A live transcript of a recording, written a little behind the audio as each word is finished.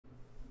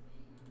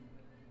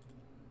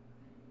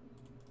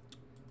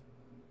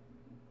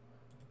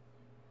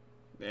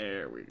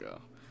There we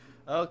go.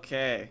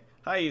 Okay.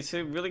 Hi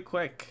YouTube, really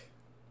quick.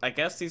 I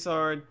guess these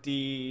are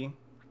the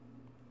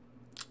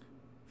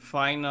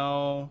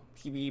final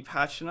PBE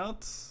Patch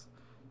Notes.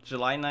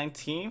 July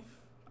 19th.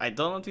 I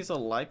don't know if these are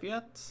live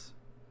yet.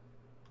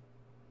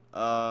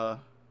 I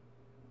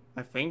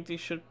think these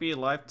should be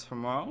live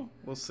tomorrow.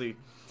 We'll see.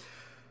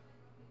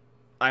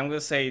 I'm gonna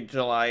say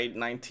July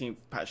 19th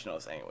patch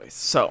notes anyways.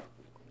 So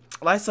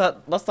let's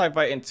dive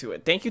right into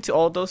it. Thank you to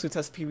all those who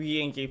tested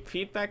PBE and gave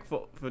feedback.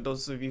 For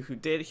those of you who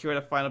did, here are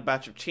the final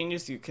batch of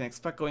changes you can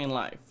expect going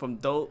live.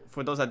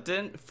 For those that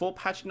didn't, full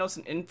patch notes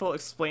and info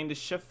explain the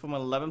shift from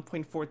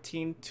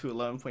 11.14 to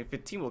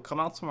 11.15 will come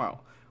out tomorrow.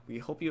 We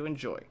hope you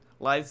enjoy.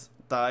 Let's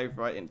dive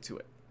right into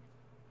it.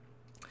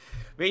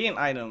 Radiant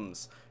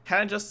items.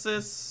 Hand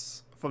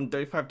Justice from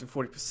 35 to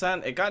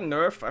 40%. It got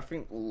nerfed, I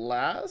think,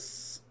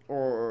 last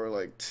or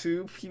like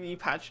 2 PBE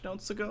patch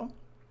notes ago.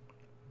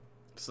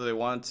 So they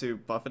wanted to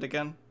buff it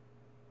again.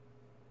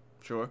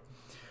 Sure.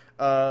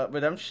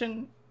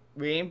 Redemption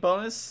Radiant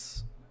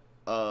bonus.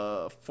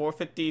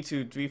 450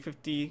 to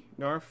 350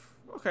 nerf.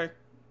 Okay.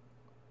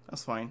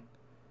 That's fine.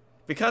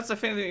 Because I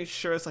think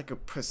sure it's like a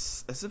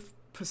is it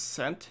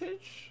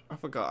percentage? I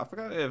forgot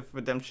if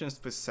redemption is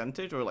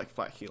percentage or like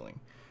flat healing.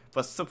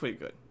 But still pretty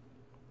good.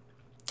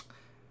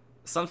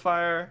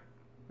 Sunfire,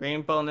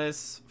 rain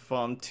bonus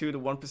from 2 to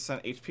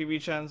 1% HP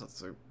regen.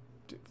 That's a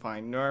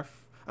fine nerf.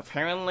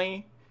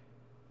 Apparently,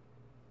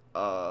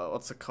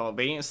 what's it called?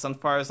 Radiant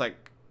Sunfire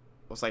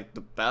was like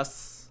the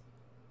best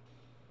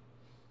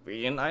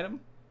Radiant item.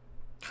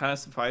 Kind of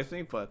surprised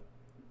me, but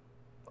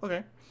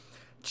okay.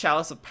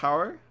 Chalice of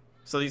Power.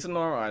 So these are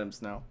normal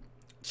items now.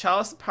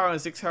 Chalice of Power and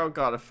Ziggs Herald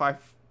got a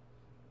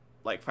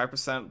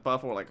 5%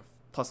 buff or like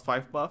a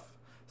 +5 buff.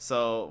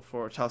 So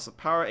for Chalice of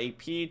Power,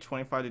 AP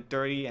 25 to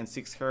 30 and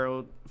Ziggs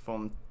Herald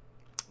from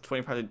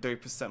 25 to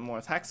 30% more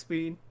attack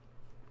speed.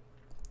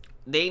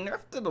 They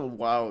nerfed it a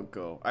while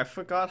ago. I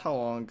forgot how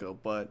long ago,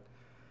 but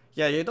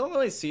yeah, you don't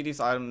really see these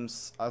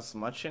items as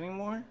much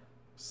anymore.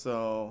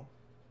 So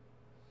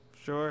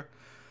sure.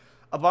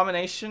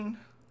 Abomination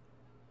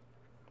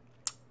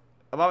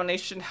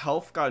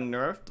health got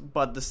nerfed,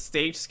 but the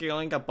stage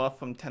scaling got buffed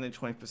from 10 to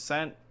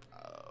 20%.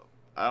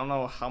 I don't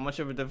know how much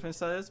of a difference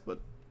that is,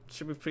 but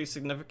should be pretty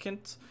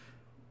significant.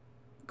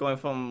 Going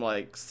from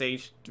like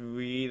stage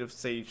 3 to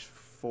stage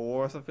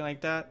 4 or something like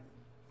that.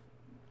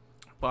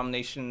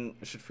 Abomination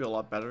should feel a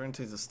lot better in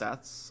terms of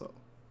stats. So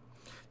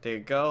there you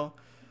go.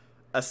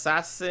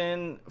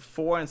 Assassin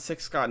 4 and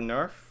 6 got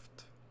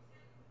nerfed.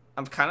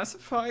 I'm kind of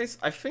surprised.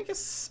 I think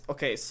it's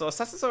okay. So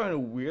assassins are in a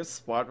weird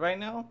spot right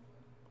now.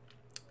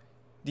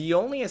 The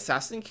only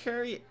assassin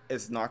carry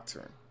is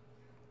Nocturne.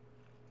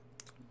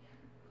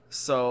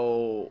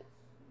 So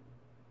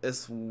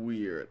it's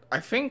weird. I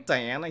think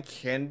Diana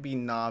can be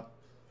not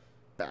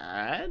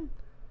bad,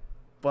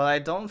 but I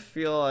don't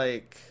feel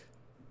like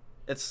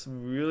it's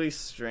really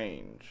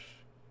strange.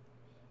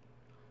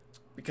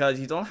 Because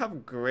you don't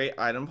have great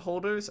item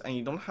holders and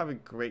you don't have a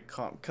great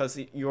comp. Because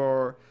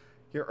your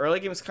early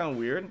game is kind of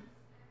weird.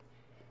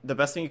 The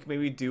best thing you can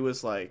maybe do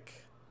is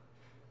like,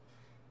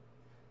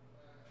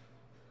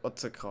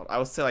 what's it called? I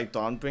would say like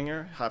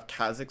Dawnbringer, have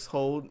Kha'Zix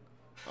hold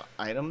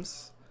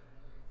items.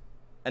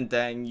 And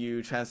then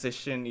you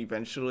transition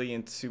eventually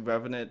into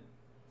Revenant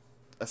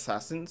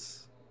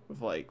Assassins with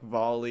like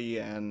Volley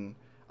and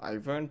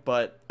Ivern.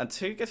 But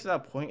until you get to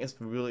that point, it's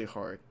really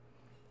hard.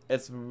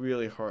 It's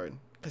really hard.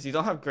 Because you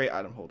don't have great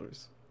item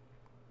holders.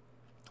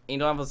 And you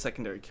don't have a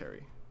secondary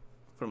carry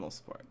for the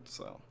most part.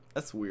 So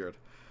that's weird.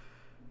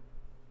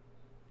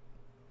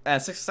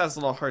 And 6 stats is a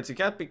lot hard to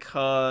get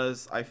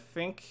because I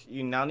think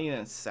you now need an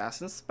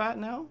assassin spat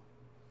now.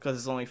 Because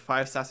there's only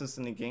 5 assassins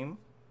in the game.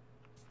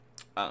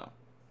 I don't know.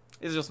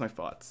 These are just my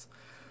thoughts.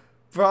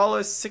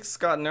 Brawler 6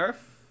 got nerf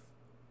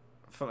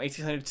from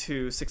 1800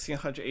 to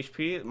 1600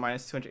 HP,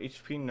 minus 200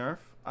 HP nerf.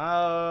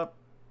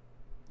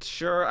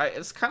 Sure,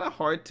 it's kind of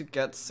hard to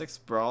get 6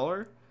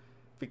 Brawler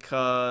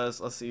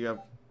because, let's see, you have,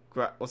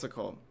 what's it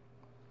called?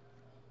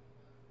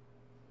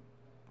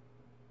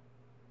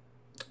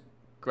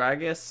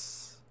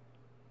 Gragas,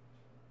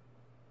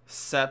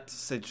 Set,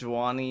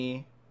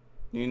 Sejuani,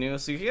 Nunu.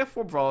 So you can get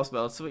 4 Brawlers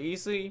relatively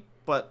easily.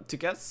 But to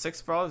get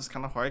 6 Brawlers is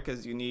kind of hard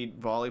because you need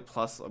Volley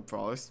plus a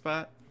Brawler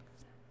spat.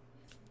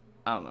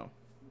 I don't know.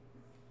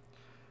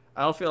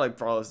 I don't feel like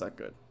Brawler is that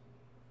good.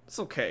 It's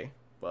okay,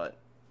 but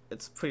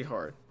it's pretty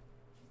hard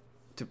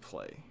to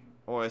play.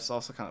 Or it's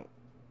also kind of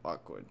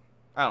awkward.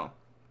 I don't know.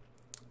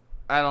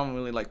 I don't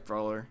really like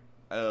Brawler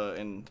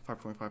in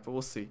 5.5, but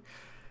we'll see.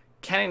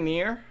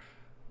 Cannoneer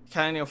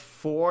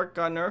 4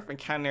 got nerfed and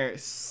Cannoneer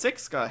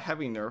 6 got a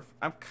heavy nerf.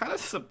 I'm kind of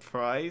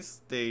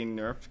surprised they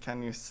nerfed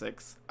Cannoneer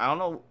 6. I don't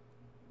know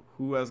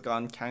who has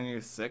gotten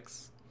Cannoneer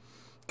 6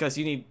 because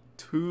you need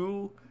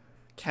 2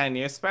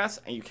 Cannoneer spats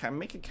and you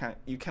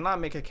cannot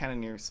make a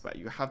Cannoneer spat.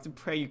 You have to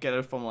pray you get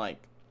it from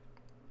like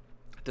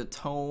the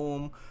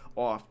Tome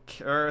or off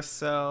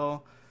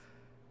Carousel.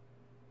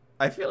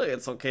 I feel like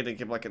it's okay to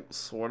give like a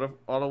sort of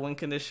auto win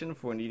condition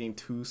for needing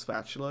 2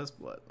 spatulas,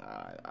 but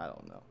I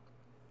don't know.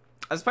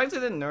 I'm surprised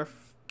they didn't nerf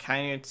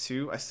Canyon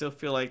 2, I still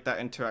feel like that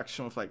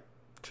interaction with like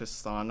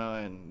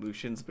Tristana and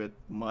Lucian's a bit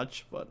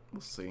much, but we'll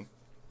see.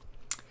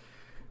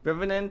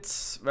 Revenant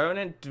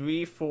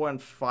 3, 4,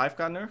 and 5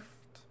 got nerfed.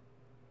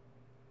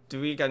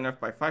 3 got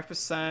nerfed by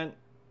 5%,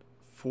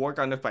 4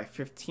 got nerfed by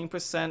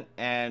 15%,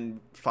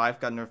 and 5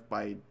 got nerfed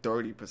by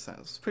 30%.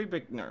 It's pretty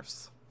big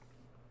nerfs.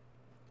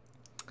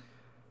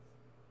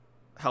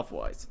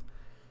 Health-wise.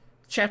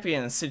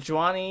 Champion,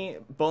 Sejuani,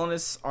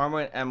 bonus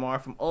armor and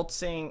MR from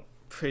ulting,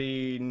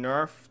 pretty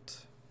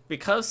nerfed.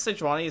 Because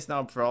Sejuani is now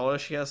a brawler,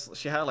 she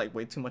had like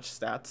way too much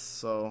stats,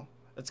 so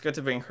it's good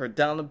to bring her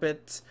down a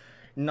bit.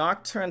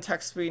 Nocturne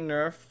attack speed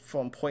nerfed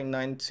from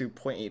 0.9 to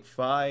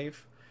 0.85.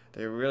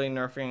 They're really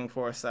nerfing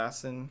for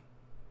Assassin.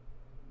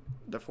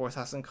 The 4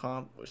 Assassin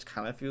comp, which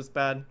kind of feels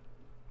bad.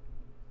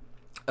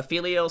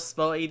 Aphelios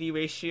spell AD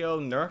ratio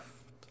nerfed.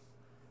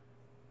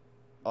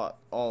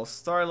 All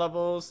star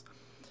levels.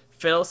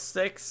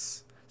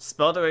 Fiddlesticks,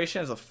 spell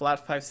duration is a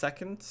flat 5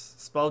 seconds.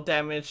 Spell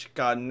damage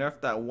got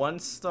nerfed at 1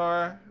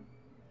 star,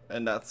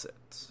 and that's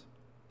it.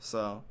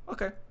 So,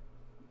 okay.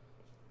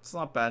 It's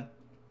not bad.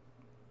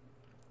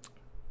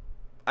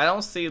 I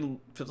don't see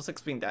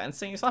Fiddlesticks being that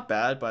insane. It's not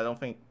bad, but I don't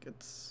think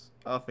he's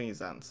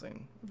that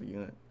insane of a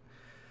unit.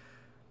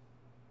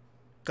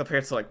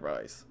 Compared to like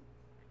Rise.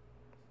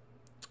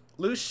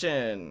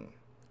 Lucian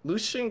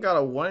got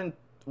a 1,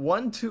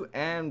 2,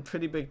 and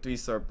pretty big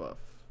 3-star buff.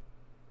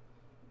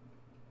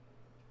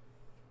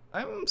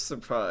 I'm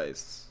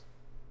surprised.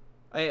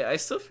 I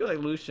still feel like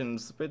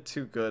Lucian's a bit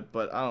too good,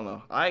 but I don't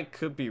know. I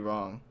could be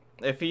wrong.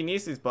 If he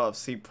needs these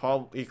buffs, he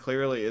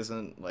clearly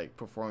isn't like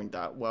performing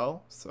that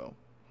well, so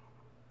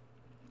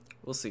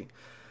we'll see.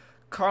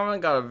 Karma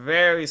got a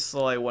very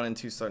slight 1 and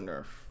 2-star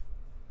nerf.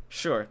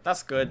 Sure,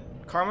 that's good.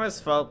 Karma has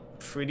felt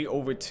pretty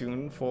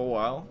overtuned for a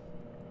while.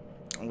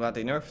 I'm glad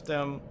they nerfed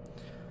them.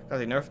 Glad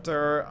they nerfed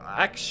her.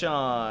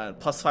 Action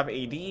plus 5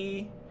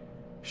 AD.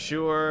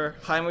 Sure.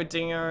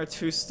 Heimerdinger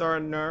 2-star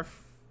nerf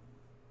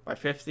by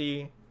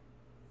 50.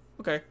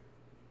 Okay,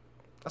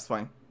 that's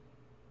fine.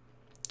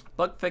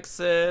 Bug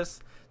fixes.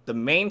 The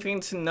main thing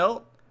to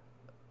note,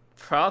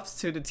 props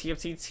to the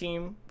TFT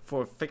team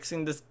for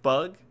fixing this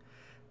bug.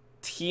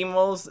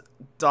 Teemo's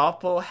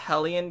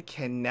Doppelhellion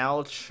can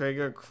now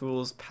trigger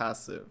Cruel's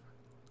passive.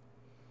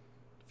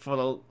 For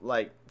the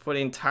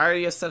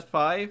entirety of set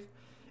 5,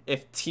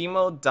 if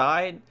Teemo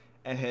died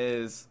and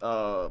his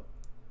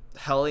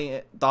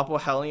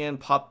Doppelhellion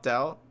popped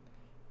out,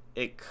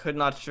 it could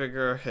not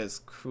trigger his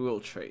Cruel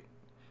trait.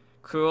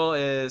 Cruel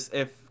is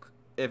if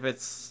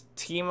it's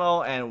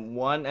Teemo and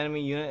one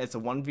enemy unit, it's a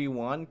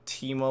 1v1,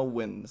 Teemo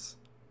wins.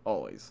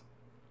 Always.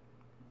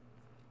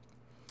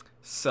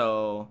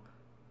 So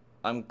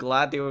I'm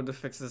glad they were able to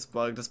fix this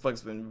bug. This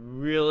bug's been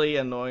really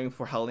annoying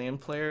for Hellion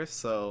players,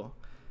 so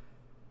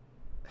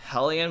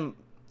Hellion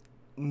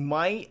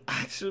might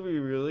actually be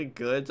really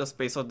good just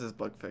based on this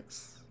bug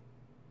fix.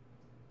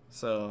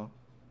 So,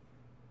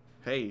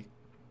 hey.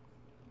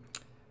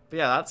 But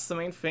yeah, that's the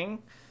main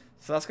thing.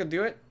 So that's gonna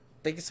do it.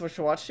 Thank you so much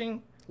for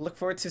watching. Look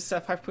forward to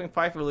set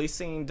 5.5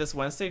 releasing this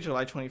Wednesday,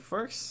 July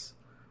 21st.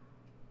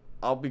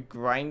 I'll be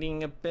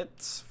grinding a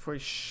bit for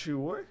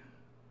sure.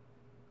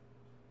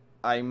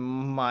 I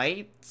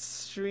might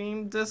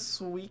stream this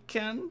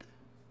weekend.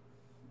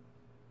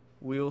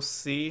 We'll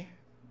see.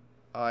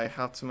 I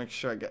have to make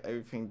sure I get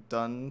everything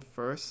done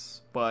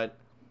first, but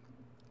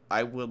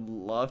I would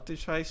love to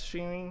try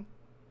streaming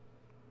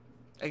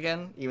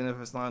again, even if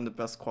it's not in the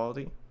best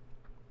quality.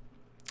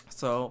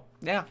 So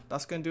yeah,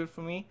 that's gonna do it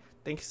for me.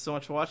 Thank you so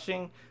much for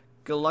watching.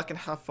 Good luck and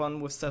have fun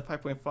with set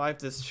 5.5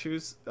 this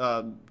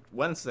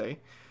Wednesday.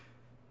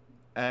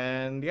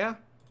 And yeah,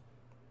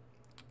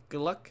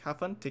 good luck, have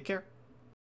fun, take care.